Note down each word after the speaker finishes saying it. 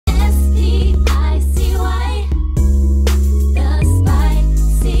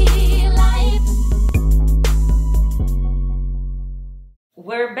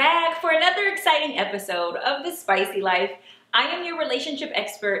of The Spicy Life. I am your relationship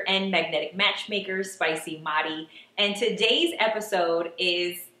expert and magnetic matchmaker, Spicy Madi, and today's episode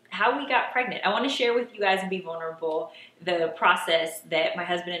is how we got pregnant. I want to share with you guys and be vulnerable the process that my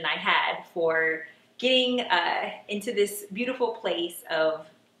husband and I had for getting into this beautiful place of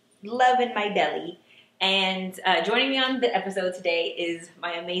love in my belly. And joining me on the episode today is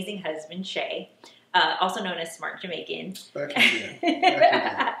my amazing husband, Chae, also known as Smart Jamaican. Back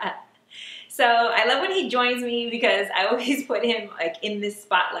again. So I love when he joins me because I always put him like in this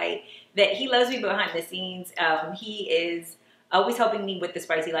spotlight that he loves me behind the scenes. He is always helping me with the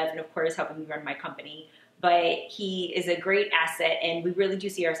Spicy Life and of course helping me run my company. But he is a great asset and we really do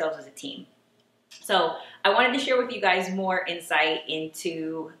see ourselves as a team. So I wanted to share with you guys more insight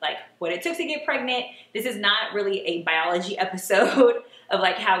into like what it took to get pregnant. This is not really a biology episode of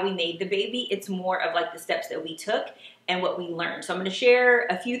like how we made the baby. It's more of like the steps that we took and what we learned. So I'm going to share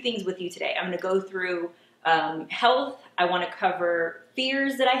a few things with you today. I'm going to go through health. I want to cover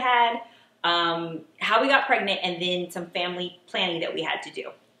fears that I had, how we got pregnant, and then some family planning that we had to do.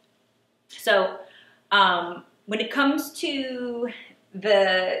 So when it comes to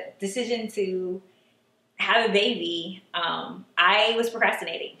the decision to have a baby, I was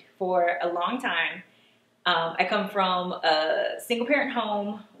procrastinating for a long time. I come from a single parent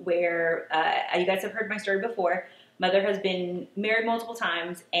home where you guys have heard my story before. Mother has been married multiple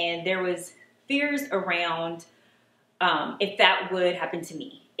times and there was fears around if that would happen to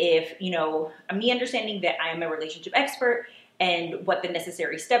me. If, you know, me understanding that I am a relationship expert and what the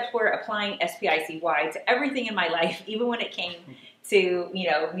necessary steps were, applying SPICY to everything in my life, even when it came to, you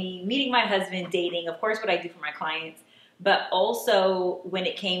know, me meeting my husband, dating, of course, what I do for my clients, but also when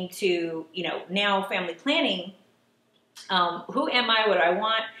it came to, you know, now family planning, who am I, what do I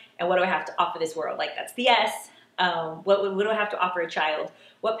want, and what do I have to offer this world? Like, that's the S. What do I have to offer a child?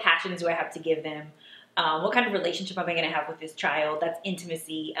 What passions do I have to give them? What kind of relationship am I going to have with this child? That's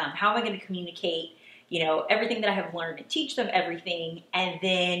intimacy. How am I going to communicate? You know, everything that I have learned and teach them everything. And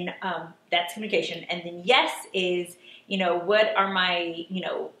then that's communication. And then yes is, you know, what are my, you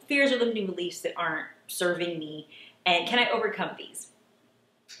know, fears or limiting beliefs that aren't serving me? And can I overcome these?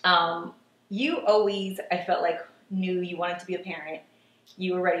 You always, I felt like, knew you wanted to be a parent.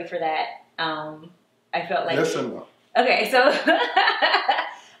 You were ready for that. I felt like... Yes and no. Okay, so...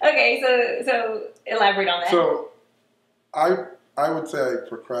 okay, so elaborate on that. So I would say I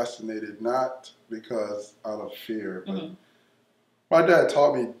procrastinated not because out of fear, but my dad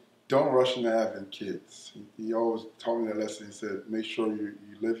taught me don't rush into having kids. He always taught me that lesson. He said make sure you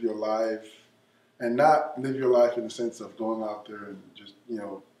live your life and not live your life in the sense of going out there and just, you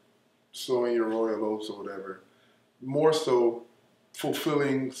know, sowing your royal oats or whatever. More so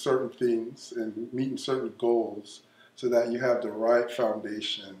fulfilling certain things and meeting certain goals so that you have the right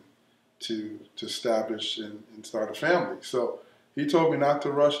foundation to establish and start a family. So he told me not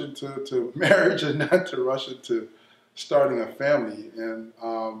to rush into marriage and not to rush into starting a family. And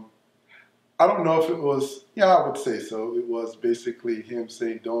I don't know if it was, yeah, I would say so. It was basically him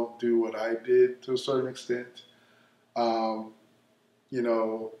saying, don't do what I did to a certain extent. You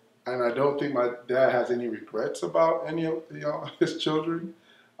know, and I don't think my dad has any regrets about any of, you know, his children.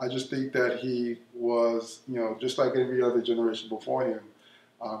 I just think that he was, you know, just like every other generation before him,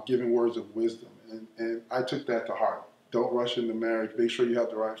 giving words of wisdom. And I took that to heart. Don't rush into marriage. Make sure you have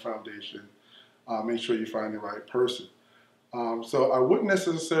the right foundation. Make sure you find the right person. So I wouldn't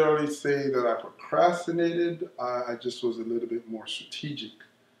necessarily say that I procrastinated. I just was a little bit more strategic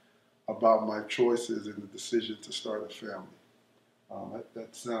about my choices and the decision to start a family.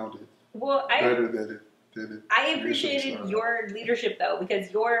 That sounded better than it. I appreciated your leadership though,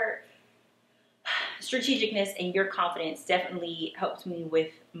 because your strategicness and your confidence definitely helped me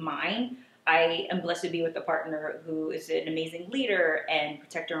with mine. I am blessed to be with a partner who is an amazing leader and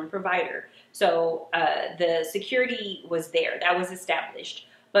protector and provider. So the security was there. That was established.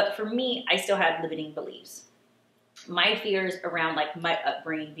 But for me, I still had limiting beliefs. My fears around like my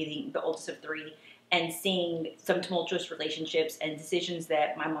upbringing, being the oldest of three, and seeing some tumultuous relationships and decisions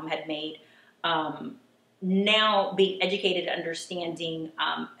that my mom had made. Now being educated, understanding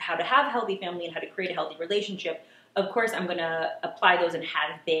how to have a healthy family and how to create a healthy relationship. Of course, I'm going to apply those and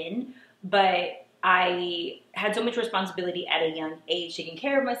have been. But I had so much responsibility at a young age, taking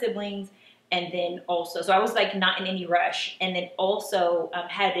care of my siblings, and then also, so I was like not in any rush, and then also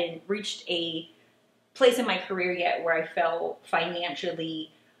hadn't reached a place in my career yet where I felt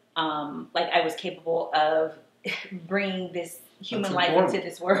financially like I was capable of bringing this human life into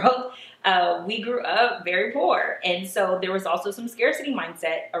this world. We grew up very poor, and so there was also some scarcity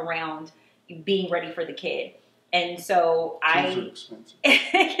mindset around being ready for the kid. And so Kids are expensive.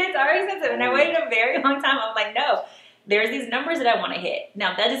 kids are expensive. And I waited a very long time. I'm like, no, there's these numbers that I want to hit.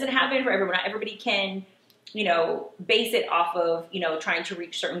 Now, that doesn't happen for everyone. Not everybody can, you know, base it off of, you know, trying to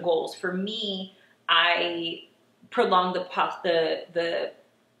reach certain goals. For me, I prolong the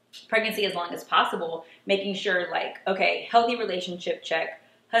pregnancy as long as possible, making sure, like, okay, healthy relationship, check.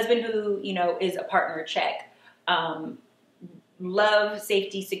 Husband who, you know, is a partner, check. Love,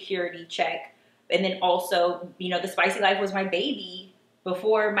 safety, security, check. And then also, you know, the Spicy Life was my baby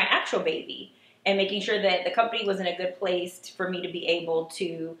before my actual baby, and making sure that the company was in a good place for me to be able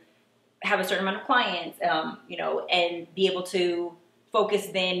to have a certain amount of clients, you know, and be able to focus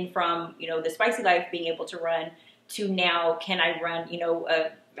then from, you know, the Spicy Life being able to run to now, can I run, you know,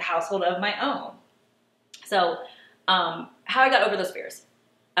 a household of my own? So, how I got over those fears.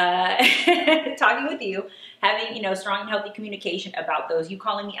 Talking with you, having, you know, strong and healthy communication about those, you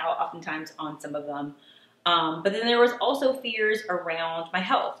calling me out oftentimes on some of them. But then there was also fears around my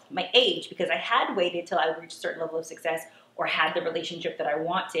health, my age, because I had waited till I reached a certain level of success or had the relationship that I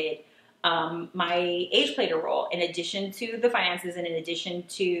wanted. My age played a role in addition to the finances and in addition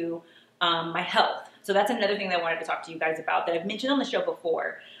to my health. So that's another thing that I wanted to talk to you guys about that I've mentioned on the show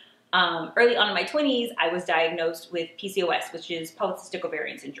before. Early on in my 20s, I was diagnosed with PCOS, which is polycystic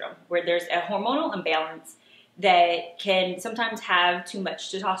ovarian syndrome, where there's a hormonal imbalance that can sometimes have too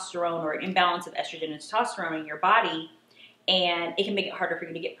much testosterone or an imbalance of estrogen and testosterone in your body, and it can make it harder for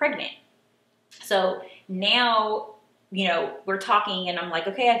you to get pregnant. So now, you know, we're talking and I'm like,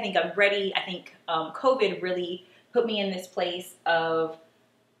 okay, I think I'm ready. I think COVID really put me in this place of,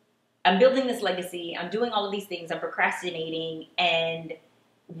 I'm building this legacy, I'm doing all of these things, I'm procrastinating, and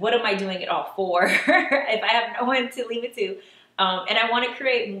what am I doing it all for if I have no one to leave it to? And I want to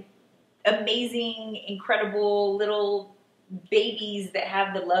create amazing, incredible little babies that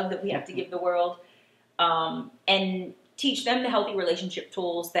have the love that we have to give the world, and teach them the healthy relationship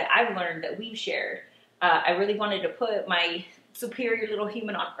tools that I've learned, that we've shared. I really wanted to put my superior little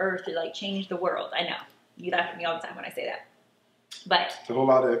human on earth to, like, change the world. I know. You laugh at me all the time when I say that. But it's a whole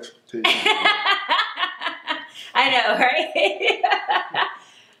lot of expectations. I know, right?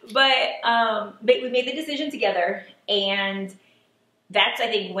 But we made the decision together, and that's, I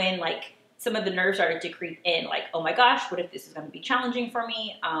think, when, like, some of the nerves started to creep in, like, oh my gosh, what if this is going to be challenging for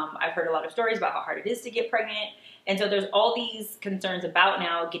me? I've heard a lot of stories about how hard it is to get pregnant, and so there's all these concerns about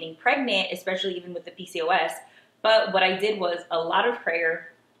now getting pregnant, especially even with the PCOS. But what I did was a lot of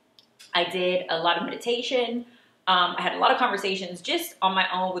prayer. I did a lot of meditation. I had a lot of conversations just on my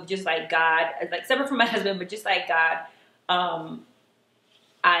own with just, like, God, like, separate from my husband, but just like God.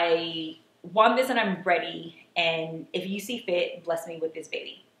 I want this and I'm ready, and if you see fit, bless me with this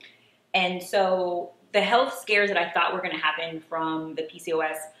baby. And so the health scares that I thought were going to happen from the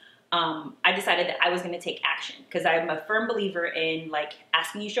PCOS, I decided that I was going to take action, because I'm a firm believer in, like,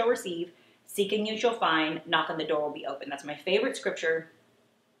 asking you shall receive, seeking you shall find, knock on the door will be open. That's my favorite scripture.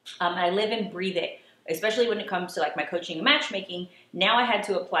 And I live and breathe it, especially when it comes to, like, my coaching and matchmaking. Now I had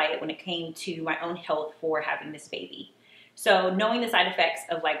to apply it when it came to my own health for having this baby. So knowing the side effects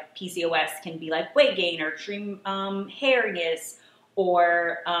of, like, PCOS can be like weight gain or extreme hairiness,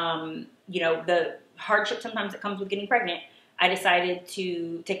 or, you know, the hardship sometimes that comes with getting pregnant, I decided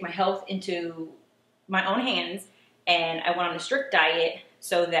to take my health into my own hands, and I went on a strict diet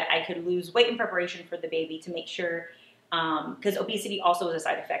so that I could lose weight in preparation for the baby, to make sure, because obesity also is a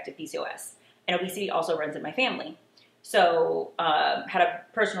side effect of PCOS, and obesity also runs in my family. So had a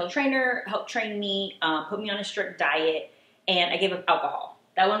personal trainer help train me, put me on a strict diet, and I gave up alcohol.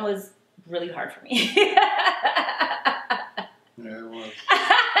 That one was really hard for me. Yeah, it was.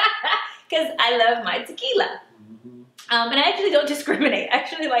 Because I love my tequila. Mm-hmm. And I actually don't discriminate. I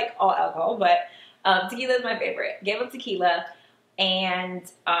actually like all alcohol, but tequila is my favorite. Gave up tequila,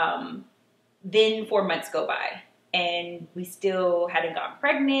 and then 4 months go by, and we still hadn't gotten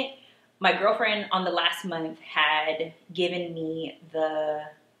pregnant. My girlfriend on the last month had given me the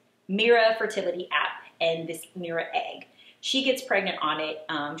Mira fertility app and this Mira egg. She gets pregnant on it.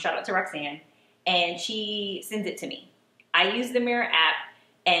 Shout out to Roxanne. And she sends it to me. I use the Mira app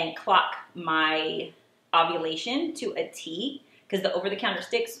and clock my ovulation to a T, because the over-the-counter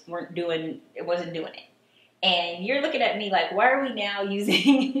sticks wasn't doing it. And you're looking at me like, why are we now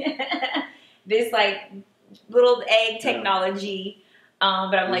using this, like, little egg technology?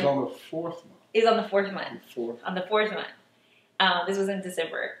 But I'm like, on the 4th month. It was on the 4th month. On the 4th month. This was in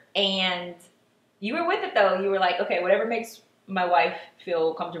December. And you were with it, though. You were like, okay, whatever makes my wife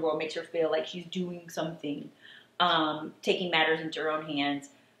feel comfortable, makes her feel like she's doing something, taking matters into her own hands.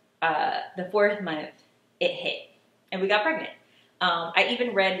 The 4th month, it hit, and we got pregnant. I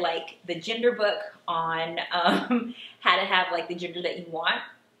even read like the gender book on how to have like the gender that you want.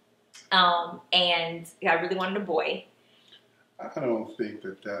 And I really wanted a boy. I don't think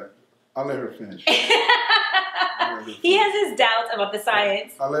that. I'll let her finish. He has his doubts about the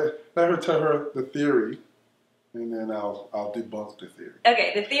science. I'll let her tell her the theory, and then I'll debunk the theory.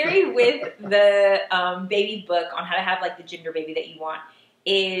 Okay, the theory with the baby book on how to have like the gender baby that you want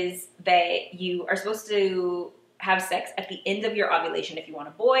is that you are supposed to have sex at the end of your ovulation if you want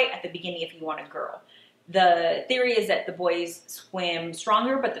a boy, at the beginning if you want a girl. The theory is that the boys swim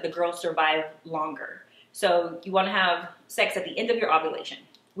stronger, but that the girls survive longer. So you want to have sex at the end of your ovulation.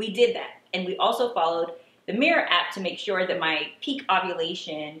 We did that. And we also followed the Mirror app to make sure that my peak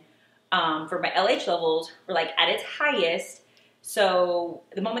ovulation for my LH levels were like at its highest. So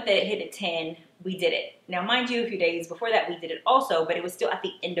the moment that it hit at 10, we did it. Now, mind you, a few days before that, we did it also, but it was still at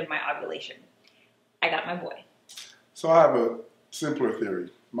the end of my ovulation. I got my boy. So I have a simpler theory.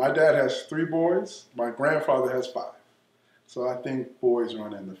 My dad has 3 boys. My grandfather has 5. So I think boys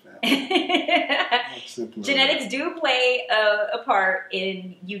run in the family. Genetics do play a part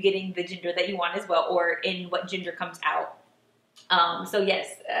in you getting the gender that you want as well, or in what gender comes out. So yes,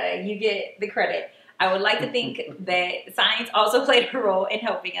 you get the credit. I would like to think that science also played a role in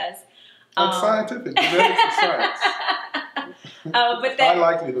helping us. Like scientific, genetics is science. But that, high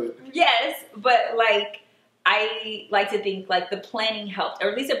likelihood. Yes, but like I like to think like the planning helped,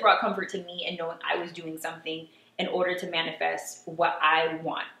 or at least it brought comfort to me in knowing I was doing something in order to manifest what I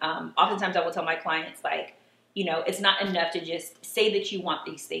want. Oftentimes I will tell my clients like, you know, it's not enough to just say that you want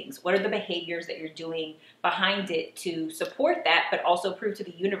these things. What are the behaviors that you're doing behind it to support that, but also prove to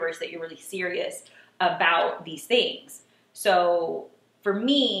the universe that you're really serious about these things? So for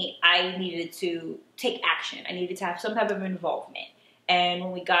me, I needed to take action. I needed to have some type of involvement. And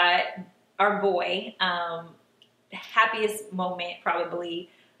when we got our boy, the happiest moment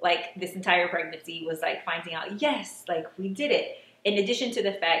probably like this entire pregnancy was like finding out, yes, like we did it. In addition to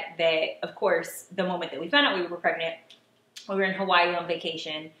the fact that, of course, the moment that we found out we were pregnant, we were in Hawaii on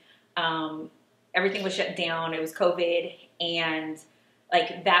vacation. Everything was shut down. It was COVID. And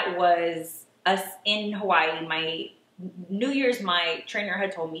like that was us in Hawaii. My New Year's, my trainer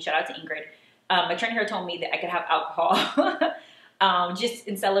had told me, shout out to Ingrid, my trainer had told me that I could have alcohol just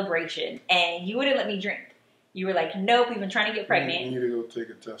in celebration. And you wouldn't let me drink. You were like, nope, we've been trying to get pregnant. You need to go take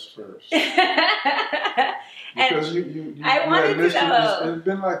a test first. Because you I wanted to know. It's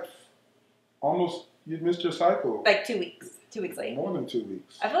been like almost, you missed your cycle. Like 2 weeks. 2 weeks late. More than 2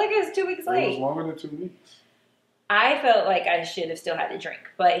 weeks. I feel like it was 2 weeks late. It was longer than 2 weeks. I felt like I should have still had to drink.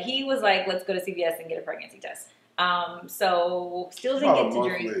 But he was like, let's go to CVS and get a pregnancy test. So still didn't get to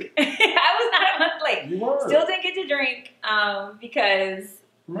drink. I was not a month late. You were. Still didn't get to drink because...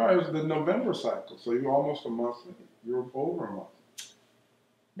 No, it was the November cycle, so you were almost a month late. You were over a month.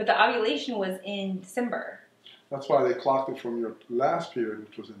 But the ovulation was in December. That's why they clocked it from your last period,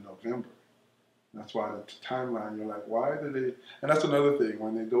 which was in November. That's why the timeline, you're like, why did they... And that's another thing,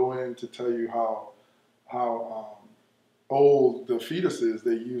 when they go in to tell you how old the fetus is,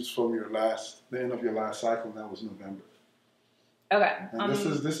 they use from the end of your last cycle, and that was November. Okay. And this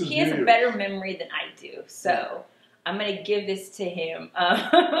is he has a better memory than I do, so... I'm going to give this to him.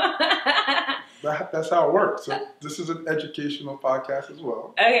 That's how it works. So this is an educational podcast as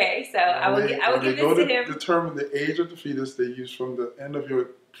well. Okay, so I will give this to him. Determine the age of the fetus, they use from the end of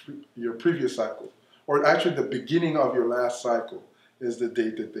your previous cycle. Or actually the beginning of your last cycle is the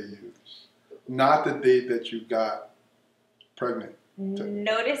date that they use. Not the date that you got pregnant.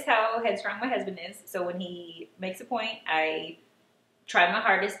 Notice how headstrong my husband is. So when he makes a point, I... try my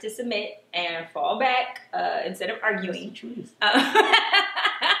hardest to submit and fall back instead of arguing.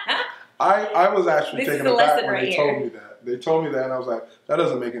 I was actually taken aback when they told me that. They told me that, and I was like, that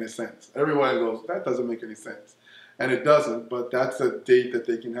doesn't make any sense. Everyone goes, that doesn't make any sense. And it doesn't, but that's a date that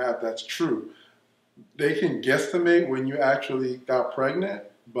they can have. That's true. They can guesstimate when you actually got pregnant,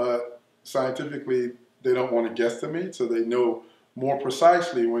 but scientifically, they don't want to guesstimate, so they know more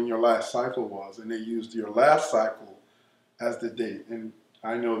precisely when your last cycle was, and they used your last cycle as the date, and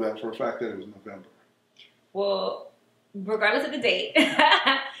I know that for a fact that it was November. Well, regardless of the date,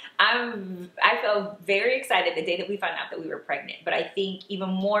 I felt very excited the day that we found out that we were pregnant, but I think even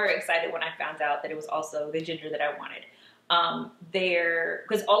more excited when I found out that it was also the gender that I wanted.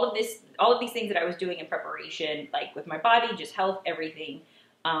 Because all of these things that I was doing in preparation, like with my body, just health, everything,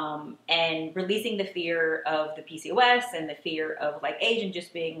 and releasing the fear of the PCOS and the fear of like age and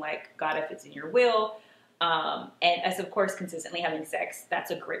just being like, God, if it's in your will. And as of course, consistently having sex,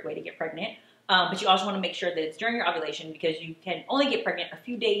 that's a great way to get pregnant. But you also want to make sure that it's during your ovulation because you can only get pregnant a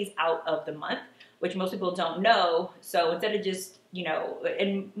few days out of the month. which most people don't know. So instead of just,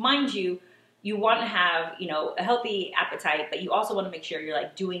 and mind you, you want to have, a healthy appetite, but you also want to make sure you're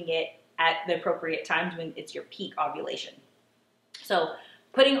like doing it at the appropriate times when it's your peak ovulation. So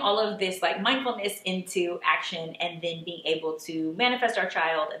putting all of this like mindfulness into action and then being able to manifest our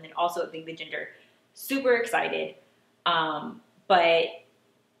child and then also being the gender, super excited. But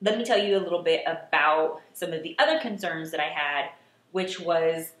let me tell you a little bit about some of the other concerns that I had, which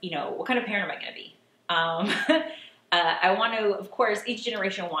was, what kind of parent am I going to be? I want to, of course, each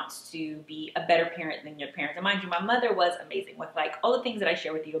generation wants to be a better parent than your parents. And mind you, my mother was amazing with like all the things that I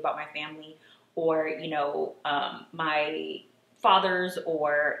share with you about my family or, my fathers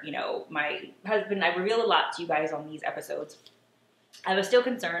or, my husband. I reveal a lot to you guys on these episodes. I was still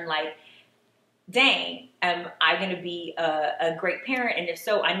concerned, like, dang, am I going to be a great parent? And if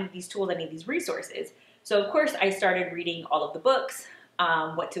so, I need these tools, I need these resources. So, of course, I started reading all of the books,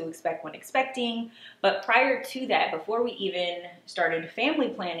 what to expect when expecting. But prior to that, before we even started family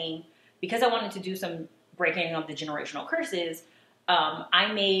planning, because I wanted to do some breaking of the generational curses,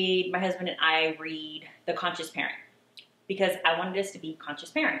 I made my husband and I read The Conscious Parent because I wanted us to be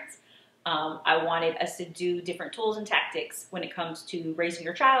conscious parents. I wanted us to do different tools and tactics when it comes to raising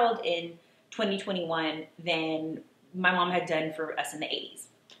your child in 2021 than my mom had done for us in the 80s.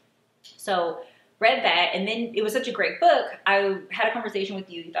 So read that, and then it was such a great book. I had a conversation with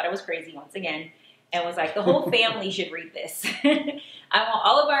you. You thought I was crazy once again, and was like, the whole family should read this. I want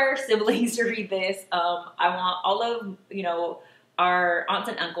all of our siblings to read this. I want all of, our aunts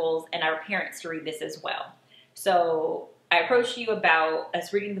and uncles and our parents to read this as well. So I approached you about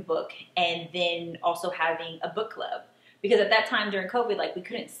us reading the book and then also having a book club. Because at that time during COVID, like we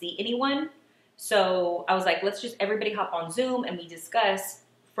couldn't see anyone. So I was like, let's just everybody hop on Zoom and we discuss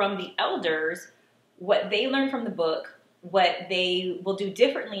from the elders what they learned from the book, what they will do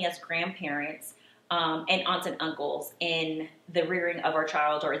differently as grandparents and aunts and uncles in the rearing of our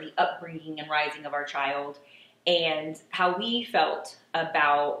child or the upbringing and rising of our child, and how we felt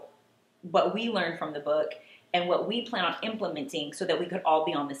about what we learned from the book and what we plan on implementing so that we could all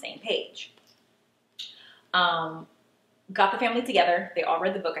be on the same page. Got the family together. They all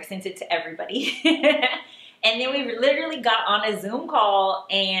read the book. I sent it to everybody. And then we literally got on a Zoom call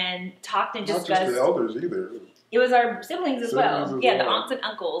and talked and discussed. Not just the elders either. It was our siblings as well. Yeah, the aunts and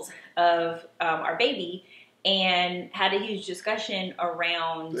uncles of our baby, and had a huge discussion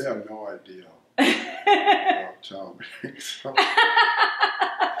around. They have no idea about child being.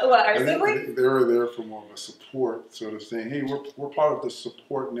 What, our siblings? They were there for more of a support, sort of saying, hey, we're part of the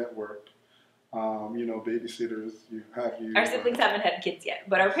support network. Babysitters, Our siblings haven't had kids yet,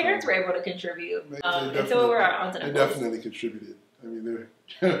 but our parents were able to contribute. And so were our aunts and uncles. They definitely contributed. I mean,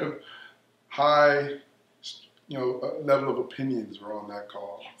 they're high, level of opinions were on that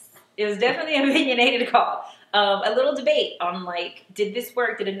call. Yes. It was definitely an opinionated call. A little debate on, like, did this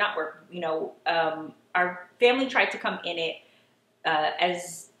work, did it not work? Our family tried to come in it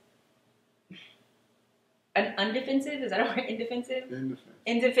as an undefensive, is that a word?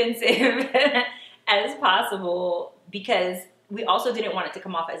 Indefensive as possible, because we also didn't want it to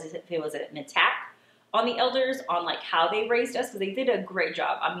come off as if it was an attack on the elders, on like how they raised us, because they did a great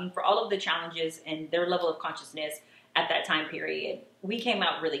job. I mean, for all of the challenges and their level of consciousness at that time period, we came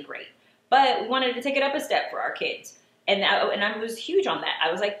out really great. But we wanted to take it up a step for our kids. And I was huge on that. I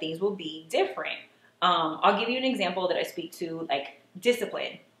was like, things will be different. I'll give you an example that I speak to, like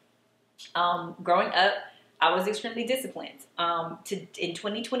discipline. Growing up, I was extremely disciplined. In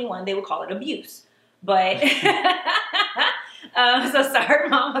 2021, they would call it abuse. But so sorry,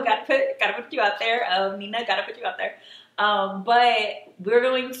 Mom, I gotta put you out there. Nina, gotta put you out there. But we're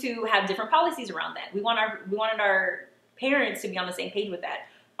going to have different policies around that. We wanted our parents to be on the same page with that.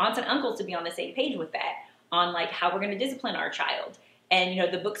 Aunts and uncles to be on the same page with that, on like how we're going to discipline our child.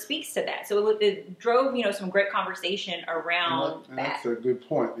 And, the book speaks to that. So it drove, some great conversation around that. That's a good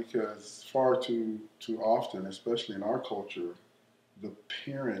point, because far too often, especially in our culture, the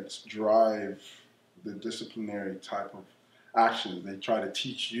parents drive the disciplinary type of actions. They try to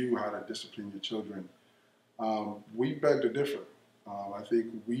teach you how to discipline your children. We beg to differ. I think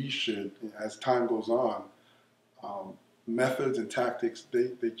we should, as time goes on, methods and tactics,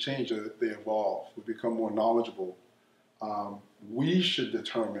 they change, they evolve. We become more knowledgeable. We should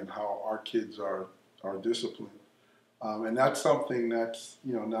determine how our kids are disciplined. And that's something that's,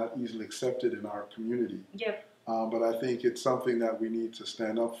 not easily accepted in our community. Yep. But I think it's something that we need to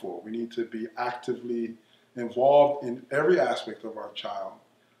stand up for. We need to be actively involved in every aspect of our child.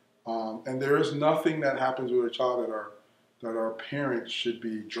 And there is nothing that happens with a child that our parents should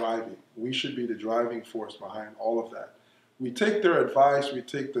be driving. We should be the driving force behind all of that. we take their advice, we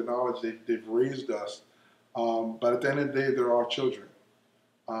take the knowledge they've raised us, but at the end of the day, they're our children.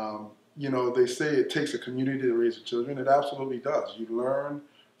 They say it takes a community to raise the children. It absolutely does. You learn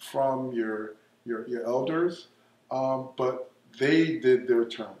from your elders, but they did their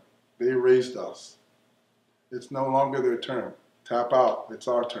turn. They raised us. It's no longer their turn. Tap out. It's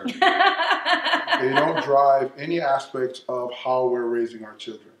our turn. They don't drive any aspects of how we're raising our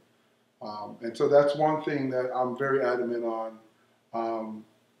children. And so that's one thing that I'm very adamant on.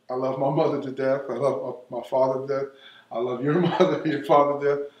 I love my mother to death. I love my father to death. I love your mother, your father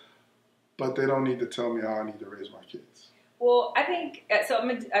to death. But they don't need to tell me how I need to raise my kids. Well, I think, so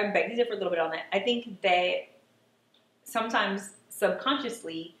I'm begging to differ a little bit on that. I think that sometimes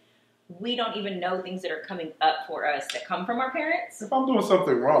subconsciously, we don't even know things that are coming up for us that come from our parents. If I'm doing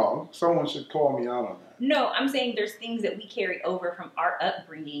something wrong, someone should call me out on that. No, I'm saying there's things that we carry over from our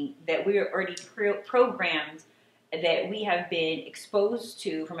upbringing that we're already programmed, that we have been exposed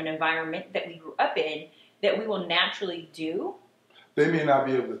to from an environment that we grew up in, that we will naturally do. They may not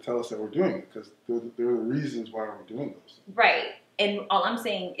be able to tell us that we're doing it because there are the reasons why we're doing those. Right. And all I'm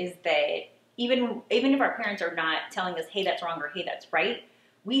saying is that even if our parents are not telling us, hey, that's wrong or hey, that's right,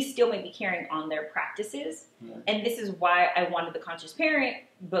 we still may be carrying on their practices. Right. And this is why I wanted the Conscious Parent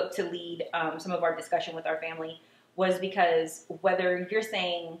book to lead some of our discussion with our family, was because whether you're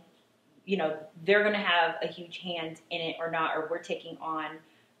saying, they're going to have a huge hand in it or not, or we're taking on,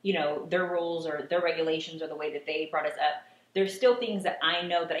 their rules or their regulations or the way that they brought us up, there's still things that I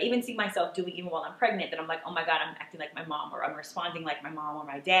know that I even see myself doing even while I'm pregnant, that I'm like, oh my God, I'm acting like my mom, or I'm responding like my mom or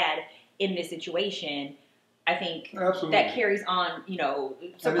my dad in this situation. I think Absolutely. That carries on,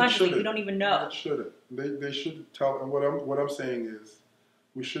 subconsciously. We don't even know. It shouldn't. They should tell. And what I'm saying is,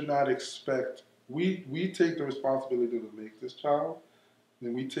 we should not expect. We take the responsibility to make this child,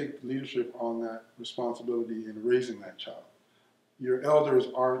 then we take leadership on that responsibility in raising that child. Your elders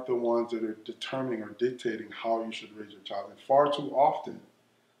aren't the ones that are determining or dictating how you should raise your child. And far too often,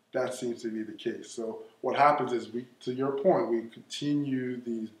 that seems to be the case. So what happens is, to your point, we continue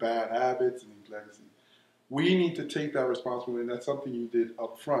these bad habits and these legacies. We need to take that responsibility, and that's something you did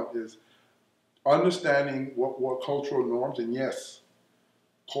up front, is understanding what cultural norms, and yes,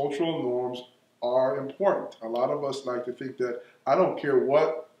 cultural norms are important. A lot of us like to think that I don't care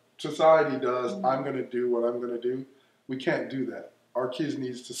what society does, I'm going to do what I'm going to do. We can't do that. Our kids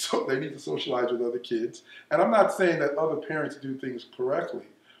need to socialize with other kids. And I'm not saying that other parents do things correctly,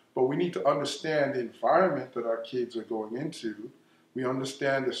 but we need to understand the environment that our kids are going into. We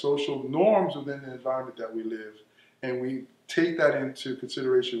understand the social norms within the environment that we live, and we take that into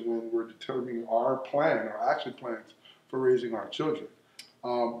consideration when we're determining our plan, our action plans for raising our children.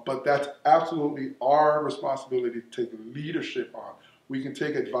 But that's absolutely our responsibility to take leadership on. We can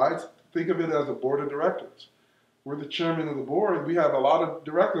take advice. Think of it as a board of directors. We're the chairman of the board. We have a lot of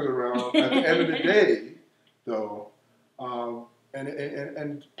directors around. At the end of the day, though,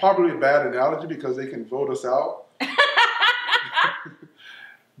 and probably a bad analogy because they can vote us out.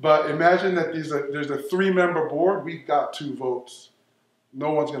 But imagine that there's a 3-member board. We've got 2 votes.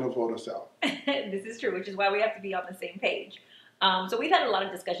 No one's going to vote us out. This is true, which is why we have to be on the same page. So we've had a lot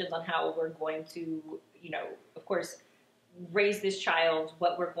of discussions on how we're going to, of course, raise this child,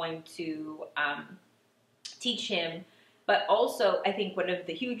 what we're going to teach him. But also, I think one of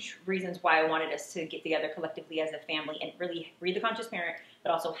the huge reasons why I wanted us to get together collectively as a family and really read The Conscious Parent,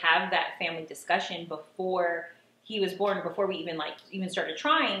 but also have that family discussion before he was born, before we even started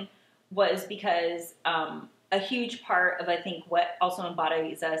trying, was because a huge part of, I think, what also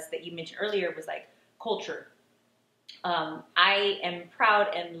embodies us that you mentioned earlier was like culture. I am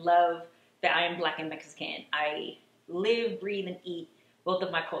proud and love that I am Black and Mexican. I live, breathe, and eat both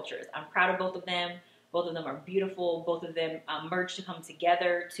of my cultures. I'm proud of both of them. Both of them are beautiful. Both of them merged to come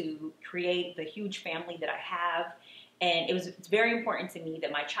together to create the huge family that I have. And it's very important to me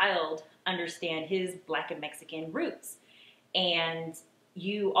that my child understand his Black and Mexican roots. And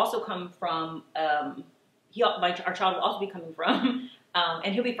you also come from, our child will also be coming from,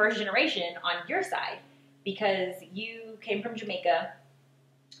 and he'll be first generation on your side because you came from Jamaica,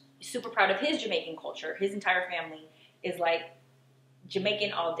 super proud of his Jamaican culture. His entire family is like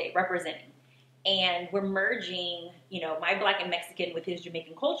Jamaican all day, representing. And we're merging, my Black and Mexican with his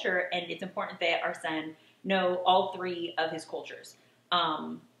Jamaican culture, and it's important that our son know all 3 of his cultures.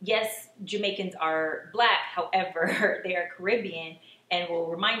 Yes, Jamaicans are Black, however, they are Caribbean, and will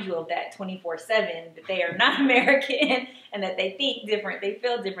remind you of that 24/7, that they are not American, and that they think different, they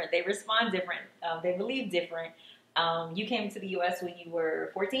feel different, they respond different, they believe different. You came to the U.S. when you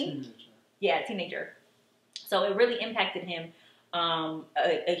were 14? Teenager. Yeah, teenager. So it really impacted him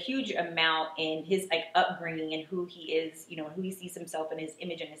a huge amount in his like upbringing and who he is, you know, who he sees himself and his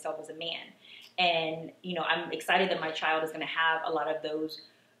image and himself as a man. And, you know, I'm excited that my child is going to have a lot of those,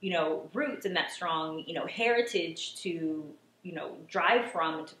 you know, roots and that strong, you know, heritage to, you know, drive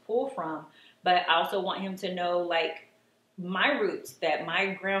from and to pull from. But I also want him to know, like, my roots, that my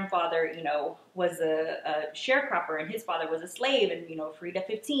grandfather, you know, was a sharecropper and his father was a slave and, you know, freed at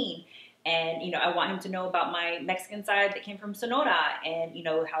 15. And, you know, I want him to know about my Mexican side that came from Sonora and, you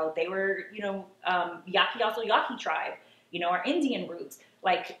know, how they were, you know, Yaqui tribe, you know, our Indian roots,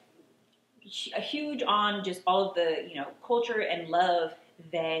 like a huge on just all of the, you know, culture and love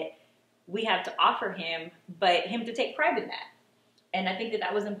that we have to offer him, but him to take pride in that. And I think that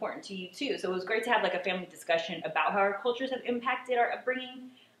that was important to you too. So it was great to have like a family discussion about how our cultures have impacted our upbringing,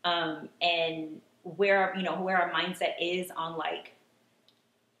 and where, you know, where our mindset is on like,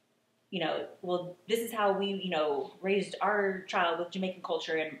 you know, well, this is how we, you know, raised our child with Jamaican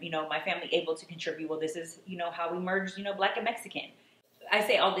culture and, you know, my family able to contribute. Well, this is, you know, how we merged, you know, Black and Mexican. I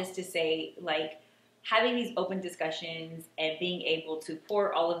say all this to say, like, having these open discussions and being able to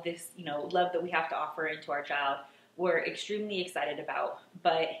pour all of this, you know, love that we have to offer into our child, we're extremely excited about,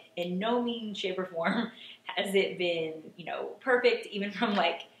 but in no means, shape, or form has it been, you know, perfect, even from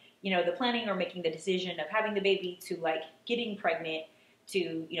like, you know, the planning or making the decision of having the baby to like getting pregnant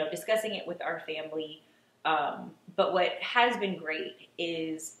to, you know, discussing it with our family. But what has been great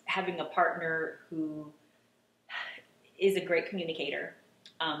is having a partner who is a great communicator,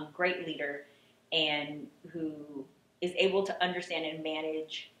 great leader, and who is able to understand and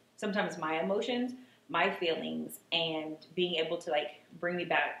manage sometimes my emotions, my feelings, and being able to like bring me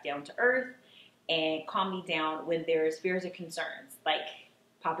back down to earth and calm me down when there's fears or concerns, like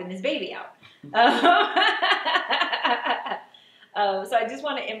popping this baby out. So I just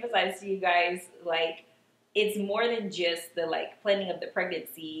want to emphasize to you guys, like, it's more than just the like planning of the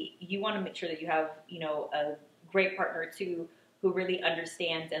pregnancy. You want to make sure that you have, you know, a great partner too, who really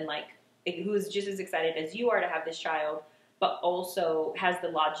understands and like, who's just as excited as you are to have this child, but also has the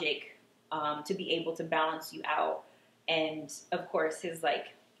logic to be able to balance you out. And of course, his like,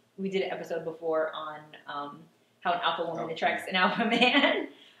 we did an episode before on how an alpha woman attracts an alpha man.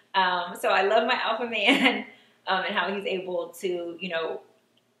 So I love my alpha man and how he's able to, you know,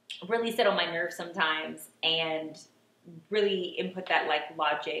 really settle my nerves sometimes and really input that like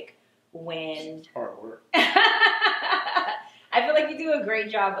logic when It's hard work. I feel like you do a great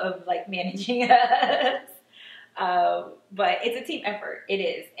job of like managing us. But it's a team effort. It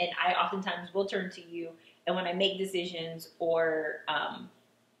is. And I oftentimes will turn to you. And when I make decisions or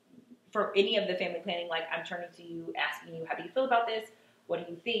for any of the family planning, like I'm turning to you, asking you, how do you feel about this? What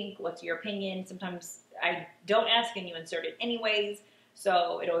do you think? What's your opinion? Sometimes I don't ask and you insert it anyways.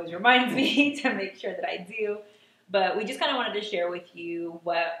 So it always reminds me to make sure that I do. But we just kind of wanted to share with you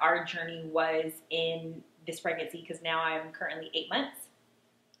what our journey was in this pregnancy, because now I'm currently 8 months.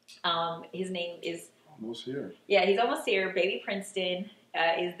 His name is... Almost here. Yeah, he's almost here. Baby Princeton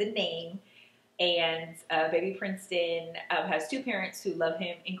is the name. And Baby Princeton has 2 parents who love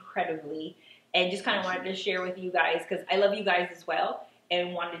him incredibly. And just kind of wanted to share with you guys, because I love you guys as well,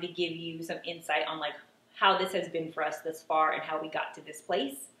 and wanted to give you some insight on like how this has been for us thus far and how we got to this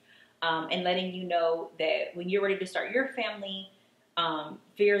place. And letting you know that when you're ready to start your family,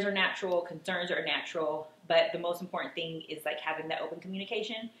 fears are natural, concerns are natural, but the most important thing is like having that open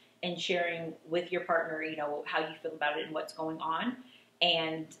communication and sharing with your partner, you know, how you feel about it and what's going on,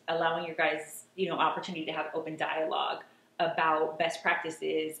 and allowing your guys, you know, opportunity to have open dialogue about best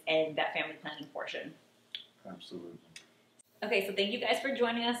practices and that family planning portion. Absolutely. Okay, so thank you guys for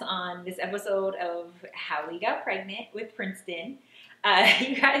joining us on this episode of How We Got Pregnant with Princeton.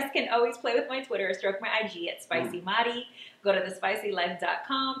 You guys can always play with my Twitter or stroke my IG at SpicyMadi. Go to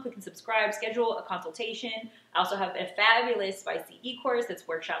TheSpicyLife.com, click and subscribe, schedule a consultation. I also have a fabulous Spicy e-course that's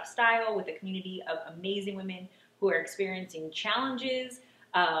workshop style with a community of amazing women who are experiencing challenges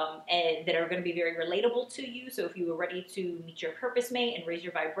and that are going to be very relatable to you. So if you are ready to meet your purpose mate and raise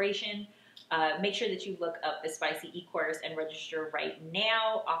your vibration, make sure that you look up the Spicy e-course and register right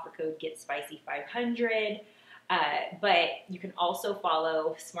now. Offer code GetSpicy500. But you can also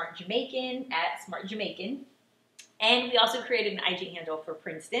follow Smart Jamaican at Smart Jamaican. And we also created an IG handle for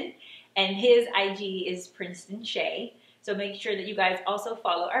Princeton, and his IG is Princeton Chae. So make sure that you guys also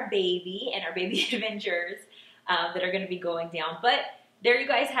follow our baby and our baby adventures that are going to be going down. But there you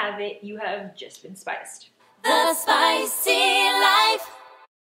guys have it. You have just been spiced. The Spicy Life.